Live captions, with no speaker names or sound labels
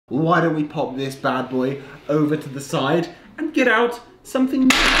why don't we pop this bad boy over to the side and get out something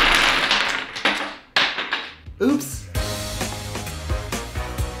new? Oops.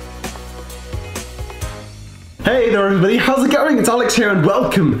 Hey there everybody, how's it going? It's Alex here and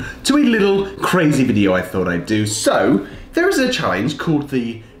welcome to a little crazy video I thought I'd do. So, there is a challenge called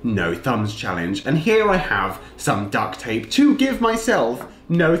the No Thumbs Challenge, and here I have some duct tape to give myself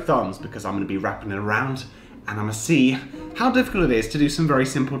no thumbs because I'm going to be wrapping it around and I'm going to see how difficult it is to do some very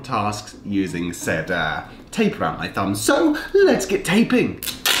simple tasks using said tape around my thumbs. So, let's get taping.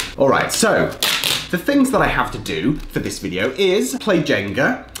 Alright, so, the things that I have to do for this video is play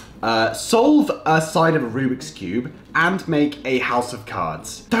Jenga, solve a side of a Rubik's Cube, and make a house of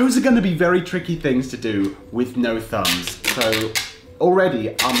cards. Those are going to be very tricky things to do with no thumbs. So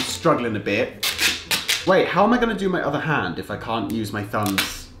already I'm struggling a bit. Wait, how am I going to do my other hand if I can't use my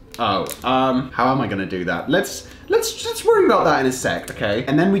thumbs? Oh, how am I going to do that? Let's worry about that in a sec, okay?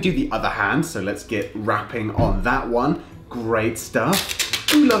 And then we do the other hand, so let's get wrapping on that one. Great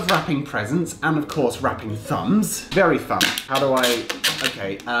stuff. We love wrapping presents and of course wrapping thumbs. Very fun. How do I...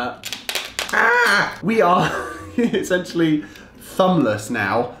 Okay, we are essentially thumbless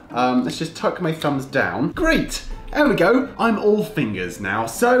now. Let's just tuck my thumbs down. Great, there we go. I'm all fingers now.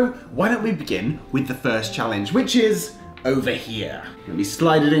 So why don't we begin with the first challenge, which is over here. Let me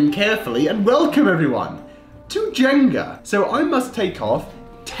slide it in carefully and welcome everyone to Jenga. So I must take off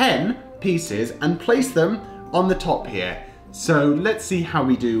 10 pieces and place them on the top here. So let's see how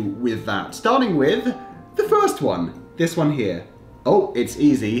we do with that. Starting with the first one, this one here. Oh, it's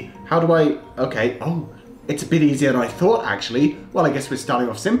easy. How do I... Okay, oh, it's a bit easier than I thought, actually. Well, I guess we're starting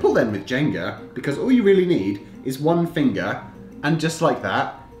off simple then with Jenga, because all you really need is one finger, and just like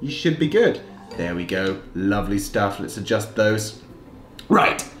that, you should be good. There we go. Lovely stuff. Let's adjust those.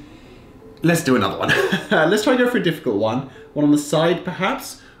 Right. Let's do another one. Let's try and go for a difficult one. One on the side,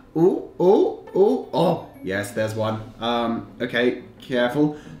 perhaps. Oh, oh, oh, oh. Yes, there's one. Okay,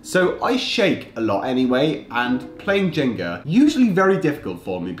 careful. So I shake a lot anyway, and playing Jenga, usually very difficult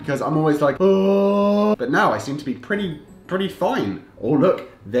for me because I'm always like, oh. But now I seem to be pretty fine. Oh look,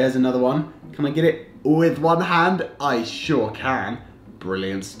 there's another one. Can I get it with one hand? I sure can.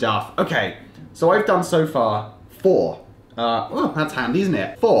 Brilliant stuff. Okay, so I've done so far 4. Oh, that's handy, isn't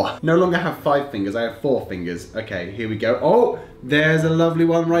it? 4. No longer have 5 fingers, I have 4 fingers. Okay, here we go. Oh, there's a lovely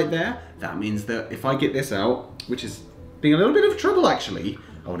one right there. That means that if I get this out, which is being a little bit of trouble actually.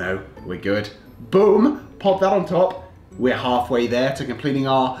 Oh no, we're good. Boom, pop that on top. We're halfway there to completing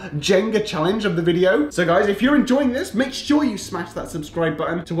our Jenga challenge of the video. So guys, if you're enjoying this, make sure you smash that subscribe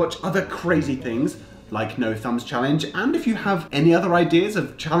button to watch other crazy things like No Thumbs Challenge. And if you have any other ideas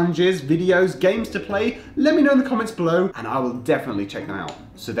of challenges, videos, games to play, let me know in the comments below and I will definitely check them out.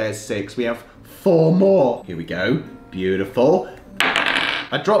 So there's 6, we have 4 more. Here we go, beautiful.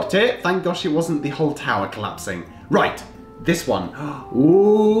 I dropped it, thank gosh it wasn't the whole tower collapsing. Right, this one.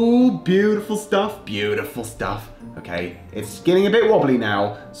 Ooh, beautiful stuff, beautiful stuff. Okay, it's getting a bit wobbly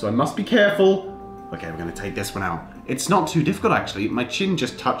now, so I must be careful. Okay, we're gonna take this one out. It's not too difficult actually, my chin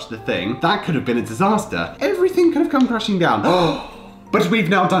just touched the thing. That could have been a disaster. Everything could have come crashing down. But we've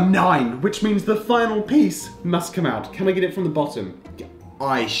now done 9, which means the final piece must come out. Can I get it from the bottom?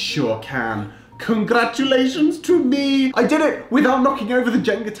 I sure can. Congratulations to me! I did it without knocking over the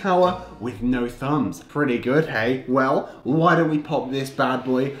Jenga tower with no thumbs. Pretty good, hey? Well, why don't we pop this bad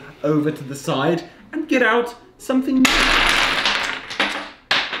boy over to the side and get out something new?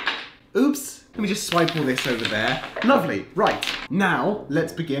 Oops. Let me just swipe all this over there. Lovely. Right. Now,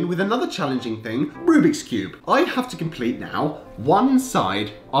 let's begin with another challenging thing, Rubik's Cube. I have to complete now one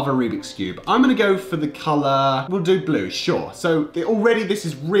side of a Rubik's Cube. I'm gonna go for the color, we'll do blue, sure. So already this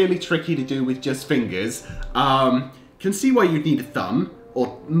is really tricky to do with just fingers. Can see why you'd need a thumb,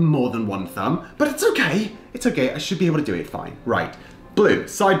 or more than one thumb, but it's okay. It's okay, I should be able to do it fine. Right. Blue,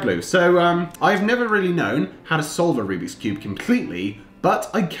 side blue. So I've never really known how to solve a Rubik's Cube completely,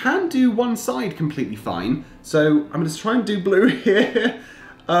 but I can do one side completely fine. So I'm gonna try and do blue here.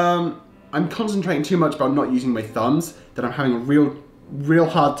 I'm concentrating too much about not using my thumbs that I'm having a real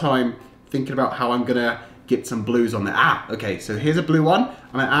hard time thinking about how I'm gonna get some blues on there. Ah, okay, so here's a blue one.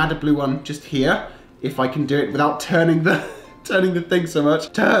 I'm gonna add a blue one just here, if I can do it without turning the thing so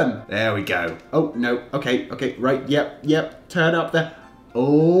much. Turn, there we go. Oh, no, okay, right, yep, turn up there.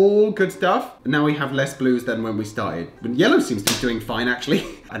 Oh, good stuff. Now we have less blues than when we started. But yellow seems to be doing fine, actually.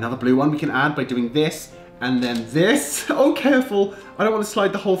 Another blue one we can add by doing this, and then this. Oh, careful. I don't want to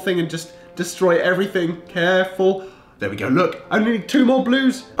slide the whole thing and just destroy everything. Careful. There we go, look, I only need 2 more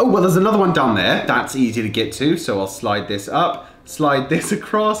blues. Oh, well, there's another one down there. That's easy to get to, so I'll slide this up, slide this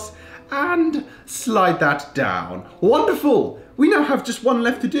across, and slide that down. Wonderful. We now have just one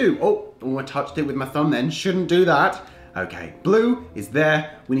left to do. Oh, I touched it with my thumb then. Shouldn't do that. Okay, blue is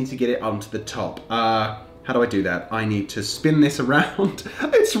there. We need to get it onto the top. How do I do that? I need to spin this around.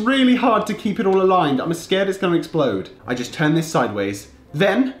 It's really hard to keep it all aligned. I'm scared it's going to explode. I just turn this sideways.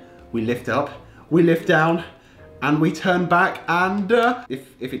 Then we lift up, we lift down, and we turn back, and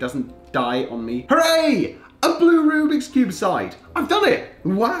if it doesn't die on me. Hooray! A blue Rubik's Cube side. I've done it.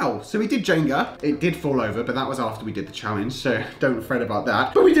 Wow. So we did Jenga. It did fall over, but that was after we did the challenge, so don't fret about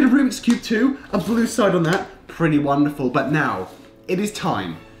that. But we did a Rubik's Cube too. A blue side on that. Pretty wonderful. But now it is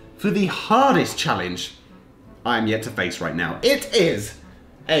time for the hardest challenge I am yet to face right now. It is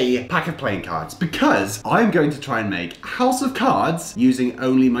a pack of playing cards, because I'm going to try and make a house of cards using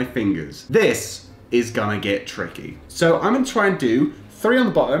only my fingers. This is gonna get tricky. So I'm gonna try and do 3 on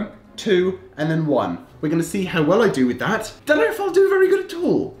the bottom, 2, and then 1. We're gonna see how well I do with that. Don't know if I'll do very good at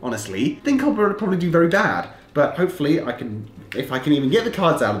all, honestly. Think I'll probably do very bad, but hopefully if I can even get the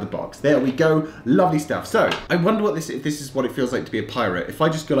cards out of the box. There we go, lovely stuff. So, I wonder if this is what it feels like to be a pirate. If I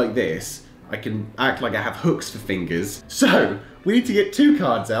just go like this, I can act like I have hooks for fingers. So, we need to get 2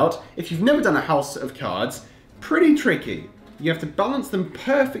 cards out. If you've never done a house of cards, pretty tricky. You have to balance them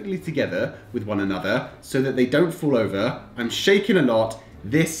perfectly together with one another so that they don't fall over. I'm shaking a lot.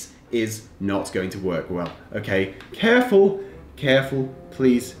 This is not going to work well. Okay, careful, careful,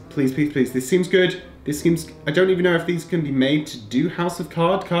 please, please, please, please. This seems good. This seems, I don't even know if these can be made to do House of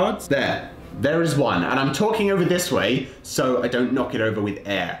cards. There is one, and I'm talking over this way so I don't knock it over with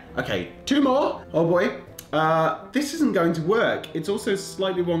air. Okay, 2 more. Oh boy. This isn't going to work. It's also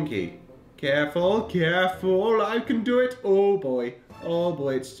slightly wonky. Careful, careful, I can do it. Oh boy,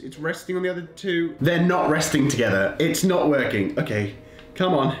 it's resting on the other 2. They're not resting together. It's not working. Okay,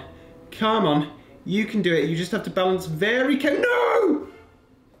 come on, come on. You can do it. You just have to balance very carefully. No!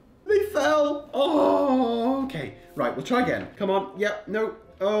 They fell. Oh, okay. Right, we'll try again. Come on. Yep, no.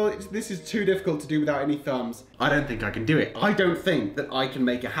 Oh, this is too difficult to do without any thumbs. I don't think I can do it. I don't think that I can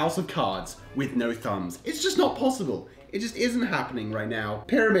make a house of cards with no thumbs. It's just not possible. It just isn't happening right now.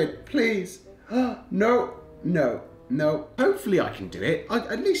 Pyramid, please. No, no, no. Hopefully I can do it.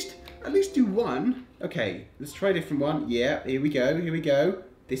 At least do 1. Okay, let's try a different one. Yeah, here we go, here we go.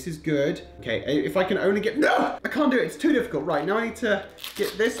 This is good. Okay, if I can only get, no! I can't do it, it's too difficult. Right, now I need to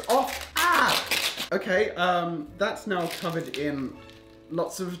get this off. Ah! Okay, that's now covered in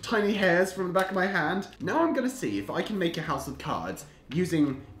lots of tiny hairs from the back of my hand. Now I'm gonna see if I can make a house of cards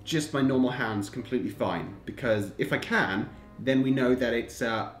using just my normal hands completely fine. Because if I can, then we know that it's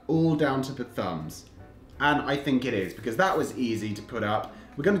all down to the thumbs. And I think it is, because that was easy to put up.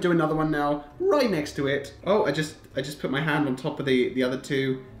 We're gonna do another one now, right next to it. Oh, I just put my hand on top of the other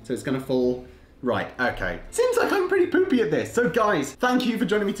 2, so it's gonna fall. Right, okay. Seems like I'm pretty poopy at this. So guys, thank you for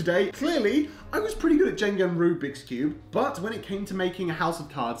joining me today. Clearly, I was pretty good at Jenga and Rubik's Cube, but when it came to making a house of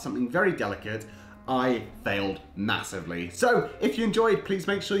cards, something very delicate, I failed massively. So, if you enjoyed, please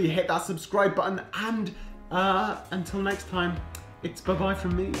make sure you hit that subscribe button, and until next time, it's bye-bye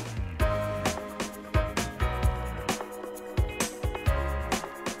from me.